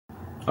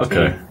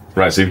Okay.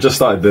 Right, so you've just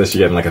started this,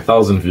 you're getting like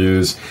 1,000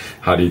 views.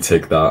 How do you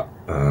take that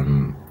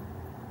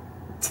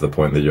to the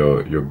point that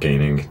you're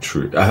gaining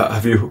true...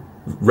 have you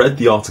read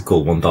the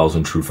article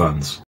 1,000 True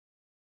Fans?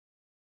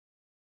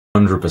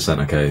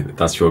 100%, okay,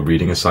 that's your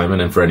reading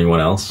assignment. And for anyone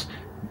else,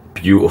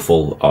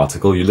 beautiful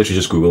article. You literally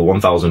just Google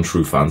 1,000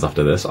 True Fans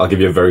after this. I'll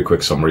give you a very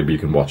quick summary, but you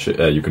can watch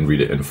it, you can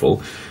read it in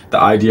full. The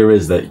idea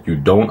is that you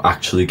don't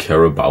actually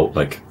care about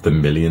like the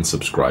million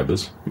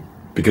subscribers,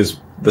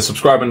 because the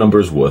subscriber number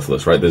is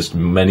worthless, right? There's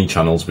many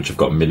channels which have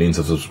got millions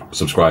of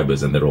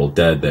subscribers and they're all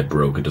dead, they're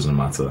broke, it doesn't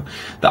matter.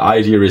 The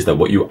idea is that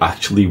what you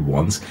actually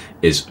want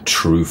is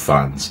true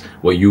fans.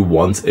 What you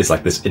want is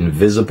like this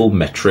invisible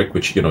metric,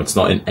 which, you know, it's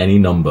not in any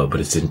number,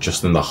 but it's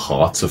just in the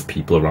hearts of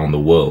people around the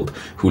world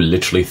who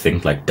literally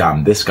think like,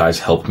 damn, this guy's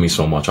helped me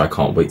so much, I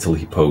can't wait till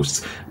he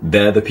posts.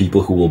 They're the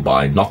people who will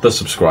buy, not the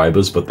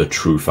subscribers, but the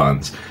true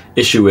fans.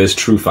 Issue is,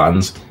 true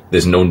fans,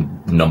 there's no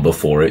number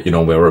for it. You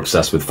know, we're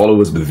obsessed with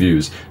followers, with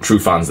views. True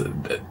fans,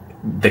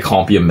 there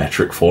can't be a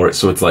metric for it.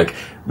 So it's like,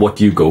 what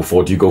do you go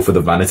for? Do you go for the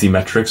vanity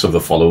metrics of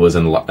the followers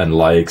and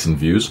likes and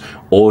views?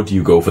 Or do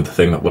you go for the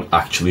thing that would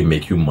actually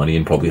make you money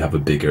and probably have a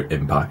bigger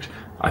impact?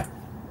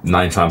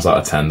 9 times out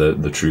of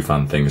 10, the true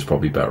fan thing is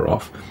probably better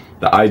off.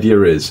 The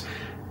idea is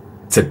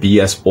to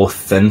be as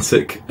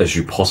authentic as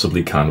you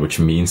possibly can, which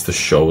means to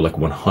show like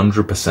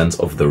 100%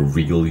 of the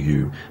real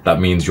you.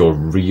 That means your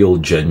real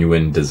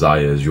genuine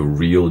desires, your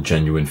real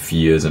genuine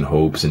fears and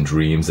hopes and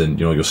dreams, and,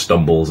 you know, your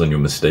stumbles and your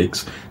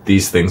mistakes.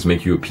 These things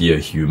make you appear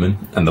human,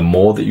 and the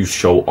more that you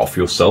show off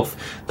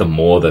yourself, the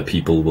more that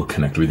people will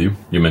connect with you.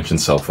 You mentioned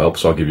self-help,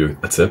 so I'll give you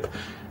a tip.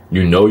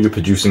 You know you're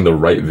producing the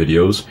right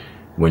videos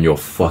when you're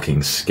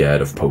fucking scared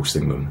of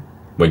posting them.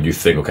 When you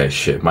think, okay,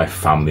 shit, my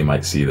family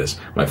might see this,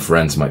 my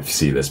friends might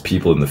see this,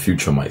 people in the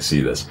future might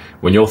see this.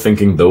 When you're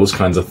thinking those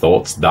kinds of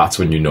thoughts, that's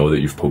when you know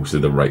that you've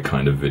posted the right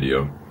kind of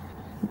video.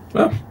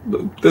 Well,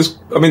 there's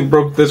going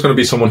to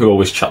be someone who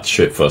always chats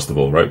shit, first of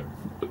all, right?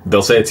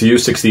 They'll say it to you,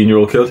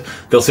 16-year-old kid.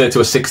 They'll say it to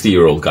a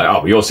 60-year-old guy.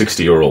 Oh, you're a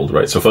 60-year-old,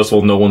 right? So first of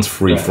all, no one's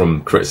free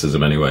from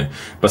criticism anyway.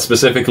 But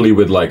specifically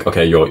with like,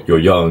 okay, you're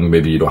young,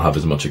 maybe you don't have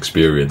as much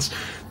experience.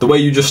 The way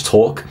you just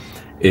talk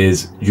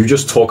is you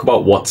just talk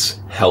about what's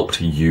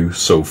helped you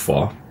so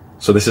far.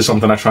 So this is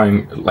something I try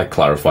and like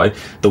clarify.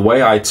 The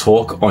way I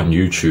talk on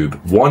YouTube,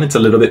 1, it's a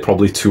little bit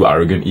probably too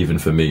arrogant even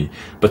for me,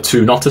 but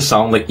 2, not to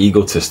sound like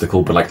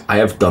egotistical, but like I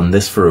have done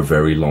this for a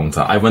very long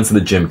time. I went to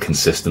the gym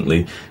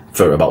consistently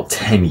for about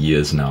 10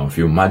 years now. If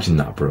you imagine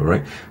that, bro,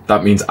 right?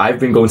 That means I've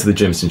been going to the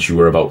gym since you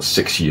were about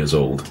 6 years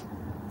old.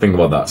 Think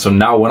about that. So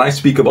now when I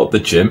speak about the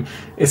gym,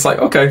 it's like,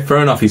 okay, fair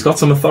enough. He's got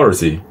some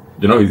authority,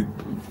 you know.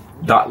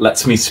 That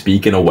lets me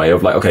speak in a way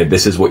of like, okay,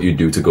 this is what you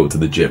do to go to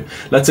the gym.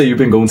 Let's say you've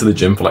been going to the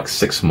gym for like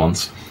 6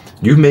 months.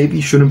 You maybe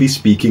shouldn't be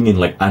speaking in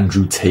like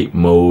Andrew Tate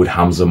mode,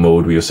 Hamza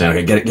mode, where you're saying,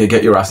 okay,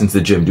 get your ass into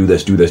the gym, do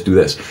this, do this, do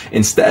this.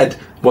 Instead,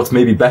 what's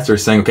maybe better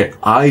is saying, okay,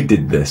 I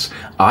did this.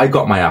 I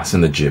got my ass in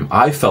the gym.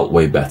 I felt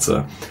way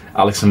better.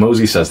 Alex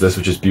Hormozi says this,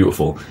 which is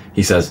beautiful.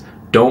 He says,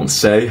 don't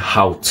say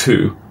how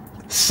to,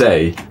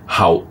 say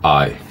how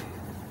I.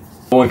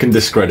 No one can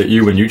discredit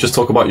you when you just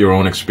talk about your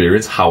own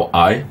experience.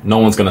 No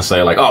one's gonna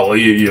say like, oh, well,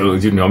 you know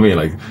what I mean?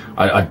 Like,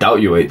 I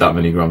doubt you ate that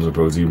many grams of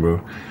protein,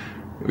 bro.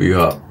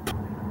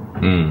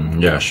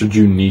 Yeah, should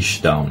you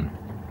niche down?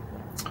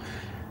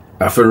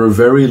 For a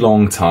very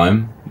long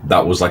time,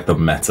 that was like the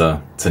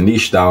meta, to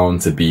niche down,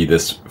 to be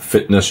this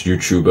fitness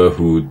YouTuber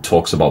who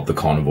talks about the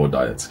carnivore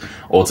diet,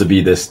 or to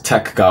be this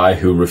tech guy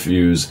who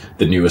reviews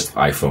the newest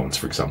iPhones,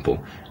 for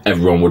example.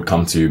 Everyone would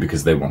come to you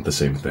because they want the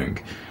same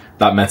thing.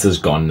 That meta's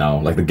gone now.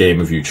 Like, the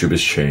game of YouTube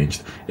has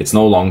changed. It's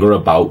no longer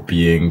about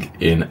being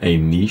in a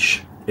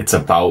niche. It's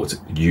about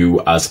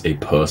you as a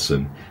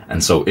person.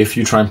 And so if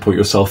you try and put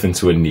yourself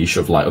into a niche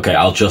of like, okay,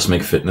 I'll just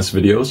make fitness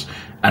videos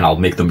and I'll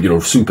make them, you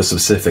know, super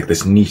specific,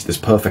 this niche, this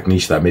perfect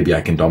niche that maybe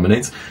I can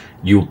dominate,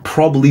 you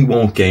probably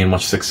won't gain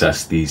much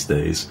success these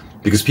days,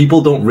 because people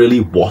don't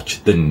really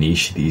watch the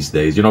niche these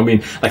days. You know what I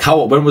mean? Like,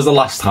 when was the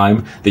last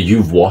time that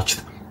you've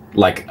watched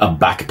like a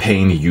back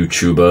pain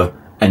YouTuber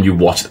and you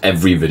watched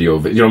every video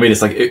of it? You know what I mean?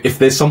 It's like, if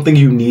there's something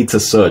you need to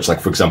search, like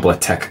for example, a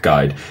tech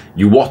guide,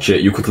 you watch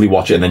it, you quickly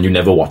watch it, and then you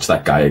never watch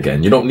that guy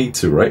again. You don't need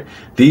to, right?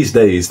 These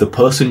days, the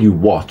person you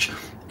watch,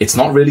 it's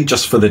not really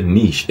just for the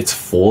niche, it's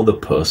for the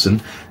person.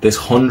 There's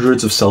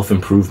hundreds of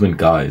self-improvement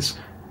guys.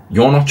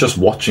 You're not just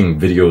watching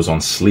videos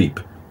on sleep.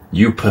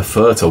 You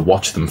prefer to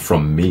watch them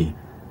from me,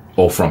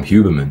 or from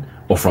Huberman,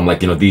 or from,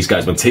 like, you know, these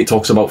guys. When Tate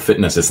talks about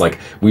fitness, it's like,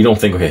 we don't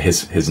think, okay,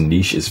 his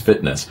niche is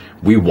fitness.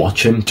 We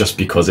watch him just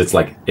because it's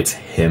like, it's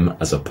him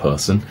as a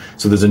person.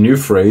 So there's a new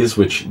phrase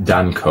which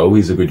Dan Koe,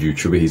 he's a good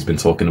YouTuber, he's been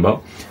talking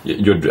about.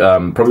 You'd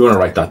probably want to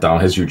write that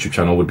down. His YouTube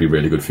channel would be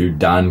really good for you.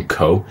 Dan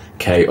Koe,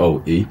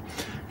 K-O-E.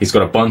 He's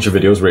got a bunch of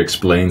videos where he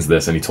explains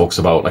this, and he talks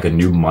about like a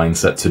new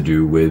mindset to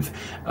do with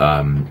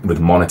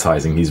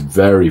monetizing. He's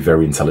very,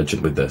 very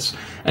intelligent with this.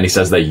 And he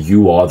says that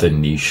you are the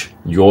niche.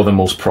 You're the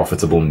most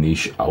profitable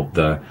niche out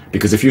there.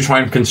 Because if you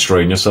try and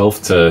constrain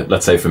yourself to,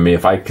 let's say for me,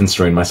 if I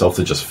constrain myself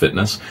to just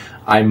fitness,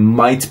 I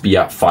might be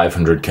at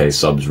 500k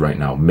subs right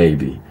now,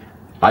 maybe.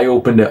 I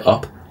opened it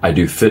up. I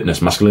do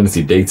fitness,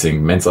 masculinity,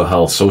 dating, mental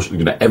health, social,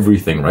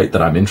 everything, right,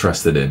 that I'm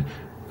interested in.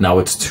 Now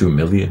it's 2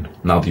 million.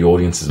 Now the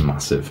audience is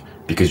massive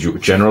because you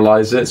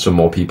generalize it, so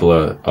more people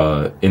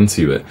are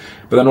into it.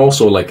 But then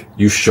also, like,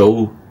 you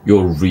show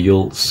your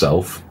real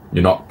self.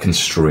 You're not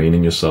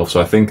constraining yourself.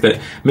 So I think that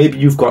maybe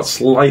you've got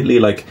slightly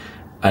like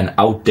an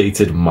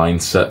outdated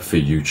mindset for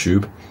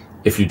YouTube.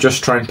 If you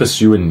just try and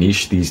pursue a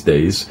niche these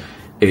days,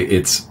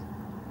 it's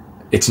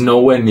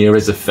nowhere near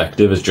as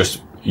effective as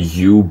just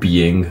you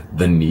being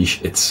the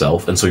niche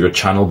itself. And so your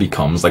channel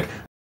becomes like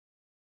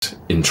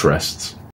interests.